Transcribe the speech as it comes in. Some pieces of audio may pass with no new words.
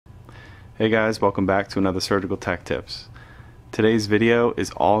Hey guys, welcome back to another Surgical Tech Tips. Today's video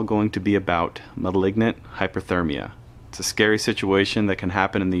is all going to be about malignant hyperthermia. It's a scary situation that can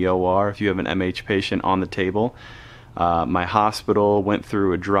happen in the OR if you have an MH patient on the table. My hospital went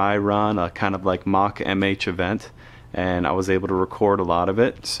through a dry run, a kind of like mock MH event, and I was able to record a lot of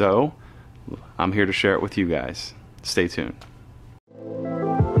it, so I'm here to share it with you guys. Stay tuned.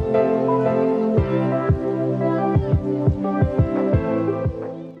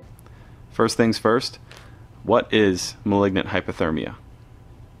 First things first, what is malignant hyperthermia?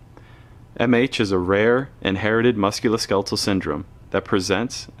 MH is a rare inherited musculoskeletal syndrome that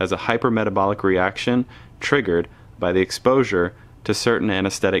presents as a hypermetabolic reaction triggered by the exposure to certain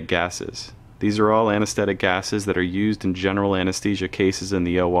anesthetic gases. These are all anesthetic gases that are used in general anesthesia cases in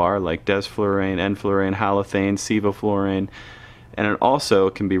the OR, like desflurane, enflurane, halothane, sevoflurane, and it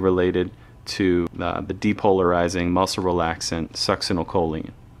also can be related to the depolarizing muscle relaxant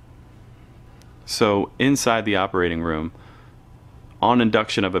succinylcholine. So inside the operating room, on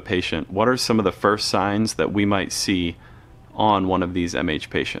induction of a patient, what are some of the first signs that we might see on one of these MH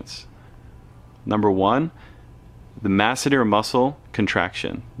patients? Number one, the masseter muscle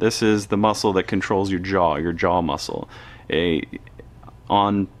contraction. This is the muscle that controls your jaw muscle.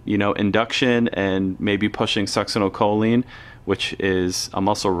 On induction and maybe pushing succinylcholine, which is a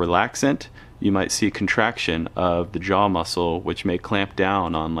muscle relaxant, you might see contraction of the jaw muscle, which may clamp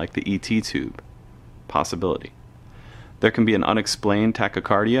down on like the ET tube. Possibility. There can be an unexplained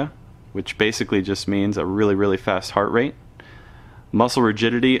tachycardia, which basically just means a really fast heart rate. Muscle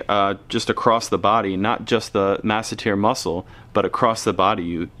rigidity just across the body, not just the masseter muscle, but across the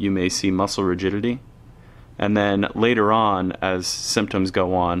body you may see muscle rigidity. And then later on, as symptoms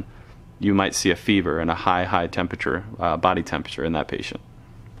go on, you might see a fever and a high temperature, body temperature in that patient.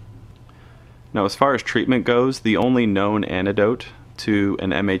 Now, as far as treatment goes, the only known antidote to an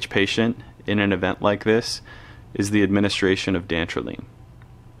MH patient in an event like this is the administration of dantrolene.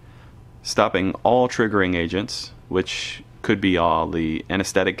 Stopping all triggering agents, which could be all the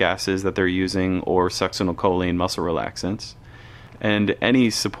anesthetic gases that they're using or succinylcholine muscle relaxants, and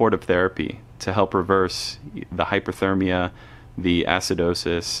any supportive therapy to help reverse the hyperthermia, the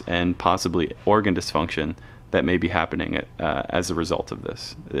acidosis, and possibly organ dysfunction that may be happening as a result of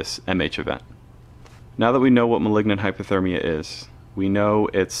this MH event. Now that we know what malignant hyperthermia is, we know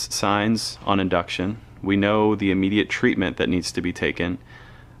its signs on induction, we know the immediate treatment that needs to be taken.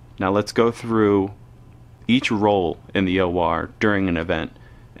 Now let's go through each role in the OR during an event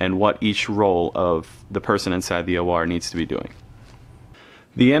and what each role of the person inside the OR needs to be doing.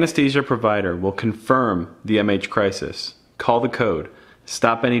 The anesthesia provider will confirm the MH crisis, call the code,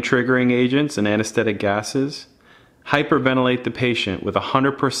 stop any triggering agents and anesthetic gases, hyperventilate the patient with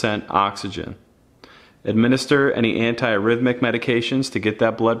 100% oxygen, administer any antiarrhythmic medications to get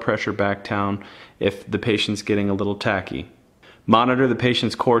that blood pressure back down if the patient's getting a little tachy. Monitor the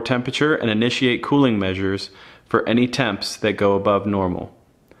patient's core temperature and initiate cooling measures for any temps that go above normal.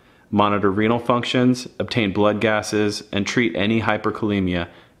 Monitor renal functions, obtain blood gases, and treat any hyperkalemia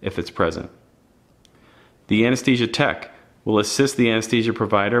if it's present. The anesthesia tech will assist the anesthesia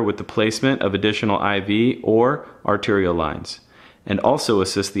provider with the placement of additional IV or arterial lines, and also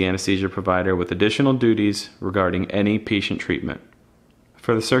assist the anesthesia provider with additional duties regarding any patient treatment.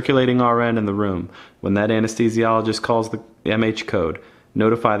 For the circulating RN in the room, when that anesthesiologist calls the MH code,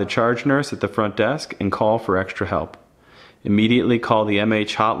 notify the charge nurse at the front desk and call for extra help. Immediately call the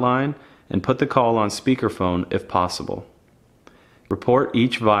MH hotline and put the call on speakerphone if possible. Report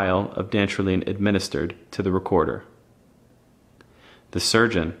each vial of dantrolene administered to the recorder. The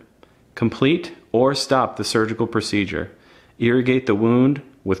surgeon. Complete or stop the surgical procedure. Irrigate the wound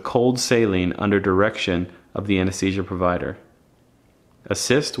with cold saline under direction of the anesthesia provider.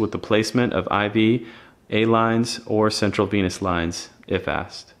 Assist with the placement of IV, A lines, or central venous lines if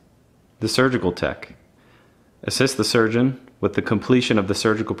asked. The surgical tech. Assist the surgeon with the completion of the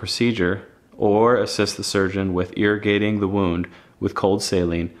surgical procedure or assist the surgeon with irrigating the wound with cold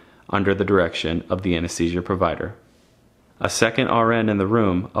saline under the direction of the anesthesia provider. A second RN in the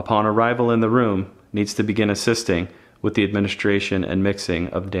room, upon arrival in the room, needs to begin assisting with the administration and mixing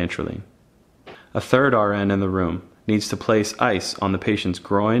of dantrolene. A third RN in the room needs to place ice on the patient's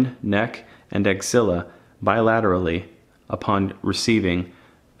groin, neck, and axilla bilaterally upon receiving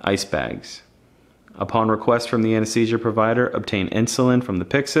ice bags. Upon request from the anesthesia provider, obtain insulin from the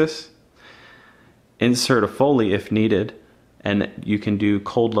Pyxis, insert a Foley if needed, and you can do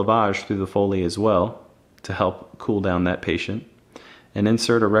cold lavage through the Foley as well to help cool down that patient, and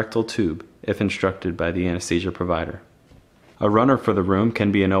insert a rectal tube if instructed by the anesthesia provider. A runner for the room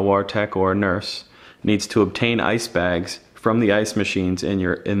can be an OR tech or a nurse, needs to obtain ice bags from the ice machines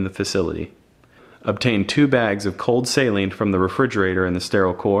in the facility. Obtain 2 bags of cold saline from the refrigerator in the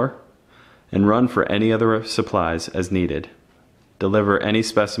sterile core, and run for any other supplies as needed. Deliver any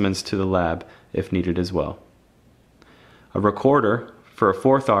specimens to the lab if needed as well. A recorder for a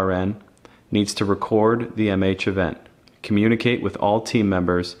 4th RN needs to record the MH event, communicate with all team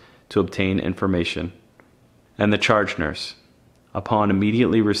members to obtain information. And the charge nurse, upon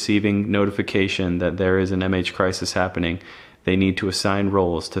immediately receiving notification that there is an MH crisis happening, they need to assign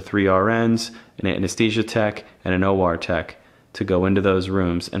roles to 3 RNs, an anesthesia tech, and an OR tech to go into those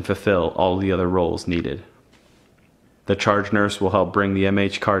rooms and fulfill all the other roles needed. The charge nurse will help bring the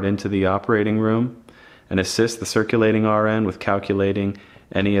MH cart into the operating room and assist the circulating RN with calculating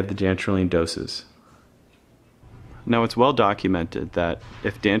any of the dantrolene doses. Now, it's well documented that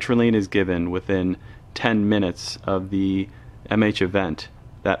if dantrolene is given within 10 minutes of the MH event,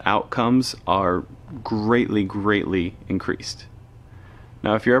 that outcomes are greatly increased.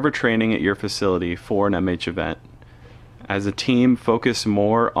 Now, if you're ever training at your facility for an MH event, as a team, focus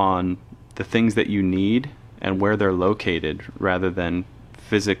more on the things that you need and where they're located rather than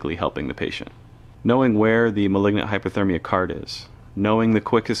physically helping the patient. Knowing where the malignant hyperthermia cart is, knowing the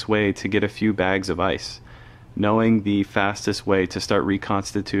quickest way to get a few bags of ice, knowing the fastest way to start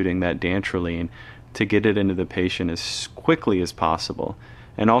reconstituting that dantrolene to get it into the patient as quickly as possible,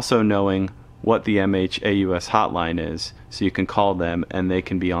 and also knowing what the MH AUS hotline is so you can call them and they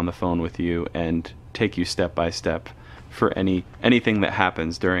can be on the phone with you and take you step by step for anything that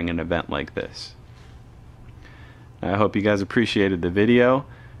happens during an event like this. I hope you guys appreciated the video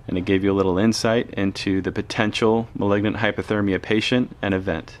and it gave you a little insight into the potential malignant hyperthermia patient and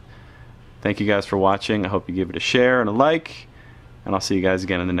event. Thank you guys for watching. I hope you give it a share and a like, and I'll see you guys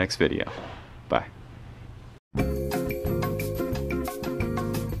again in the next video. Bye.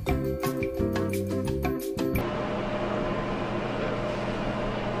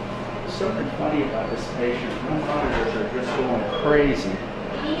 Something funny about this patient. My monitors are just going crazy.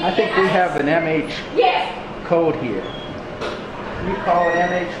 I think we have an MH code here. Can you call an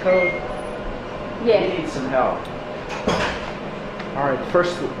MH code? Yes. We need some help. All right,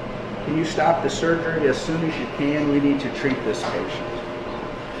 first, can you stop the surgery as soon as you can? We need to treat this patient.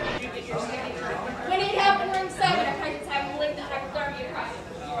 We need help in room 7. Our patient's having malignant hyperthermia crisis.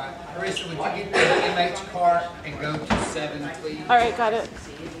 All right. Marissa, would you get the MH cart and go to 7, please? All right, got it.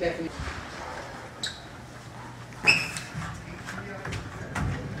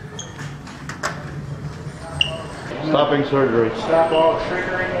 Stopping surgery. Stop all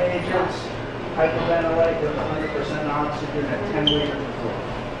triggering agents. Hyperventilate with 100% oxygen at 10 liters per floor.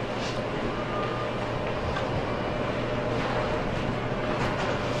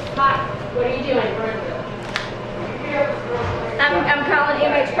 Hi, what are you doing? I'm calling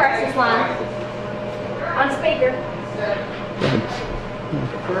MH crisis line. On speaker.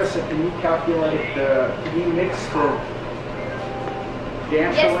 Carissa, can you calculate can you mix the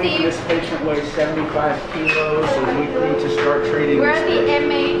dantrolene? This patient weighs 75 kilos, and we need to start treating We're this in the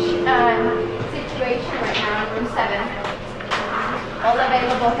patient. MH situation right now in room 7. All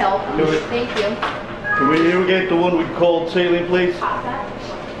available help. Thank you. Can we irrigate the one with cold saline, please?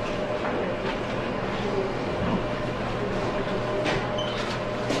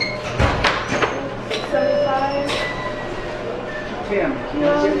 Tim, can you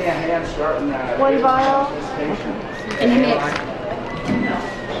give me a hand starting that? One vial. This patient. And you mix.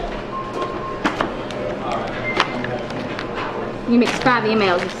 You mix 5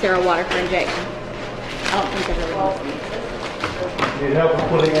 mLs of sterile water for injection. I don't think I really want to mix it. Need help with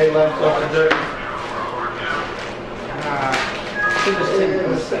putting A-lamps up in there?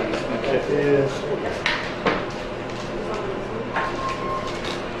 It is.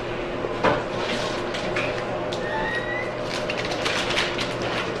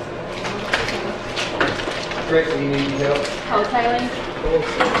 Tracy, you need help? Cold saline.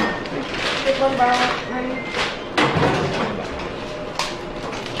 Just one vial, maybe.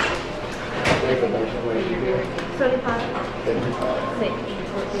 75. 6.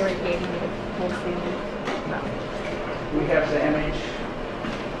 We're irrigating with cold saline. We have the MH.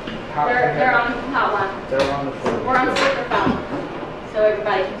 They're on hotline. They're on the phone. We're on speakerphone, so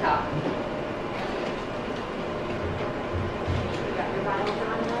everybody can talk.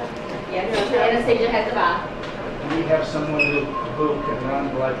 Yeah, the anesthesia has the vial. We have someone who can run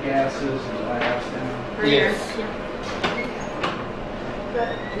blood gases and labs now. Yes.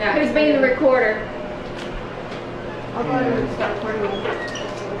 Now, who's being the recorder? I'll go ahead and start recording.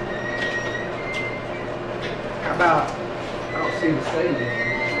 How about, I don't see the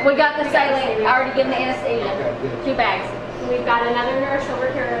saline. We got the saline. I already given the anesthesia. 2 bags. We've got another nurse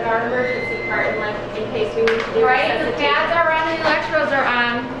over here at our emergency part in case we need to do Right, the resuscitation. pads are on, the electrodes are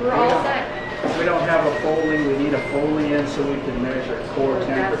on. We're all set. We don't have a Foley. We need a Foley in so we can measure core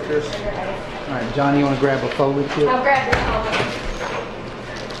temperatures. All right, Johnny, you want to grab a Foley kit? I'll grab this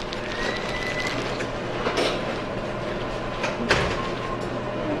Foley.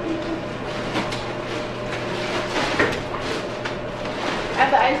 At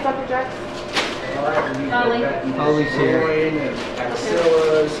the ice bucket jar. All right, we need Foley. that in Foley's here. Oh, and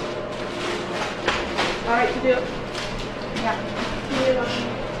axillas. All right, to do it. Yeah.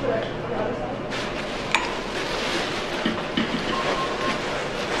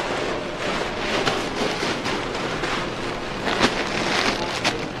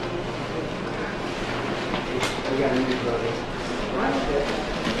 We got to use those.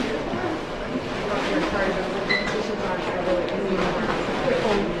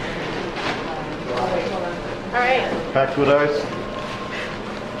 All right. Packed with ice.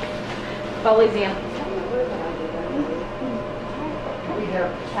 Foley's in. We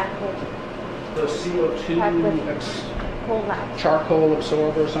have the CO2 Hold that. charcoal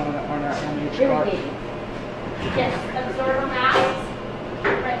absorbers on our MH car. Yes, absorber masks.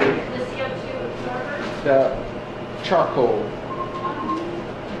 Right here, the CO2 absorbers. The charcoal.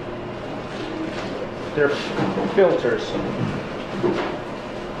 They're filters.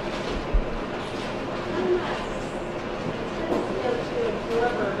 CO2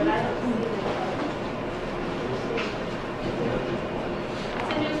 absorber, but I don't see it.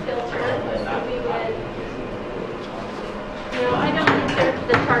 It's a new filter, so we would. No, I don't think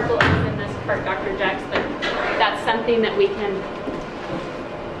the charcoal is in this part, Dr. Jax, but that's something that we can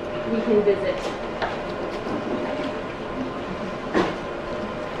visit.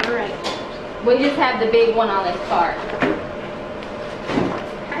 All right. We just have the big one on this cart.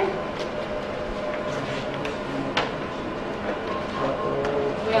 Okay.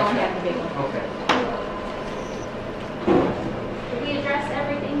 We only have the big one. Okay. Did we address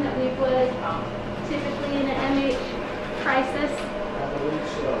everything that we would typically in an MH crisis?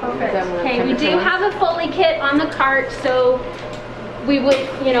 Okay, we do have a Foley kit on the cart, so we would,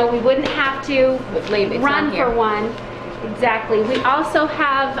 we wouldn't have to Leave it run on here. for one. Exactly. We also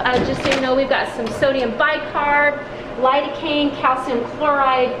have, just so you know, we've got some sodium bicarb, lidocaine, calcium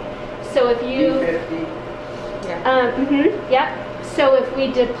chloride. So if you, yep. So if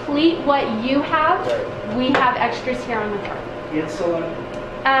we deplete what you have, we have extras here on the cart. Insulin.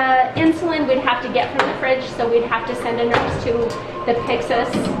 Insulin we'd have to get from the fridge, so we'd have to send a nurse to the Pyxis,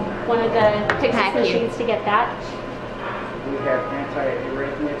 one of the Pyxis machines to get that. We have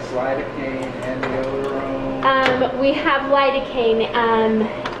antiarrhythmics, lidocaine, amiodarone. We have lidocaine,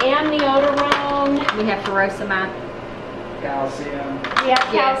 amiodarone, We have furosemide. Calcium. we have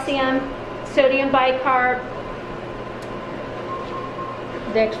calcium, sodium bicarb.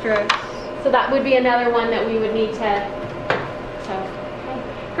 Dextrose. So that would be another one that we would need to. So,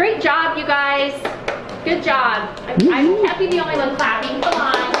 okay. Great job, you guys. Good job. I can't be the only one clapping. Come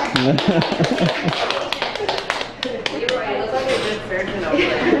on.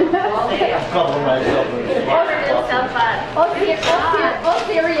 Couple myself. Ordered himself up. Oh,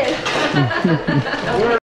 serious.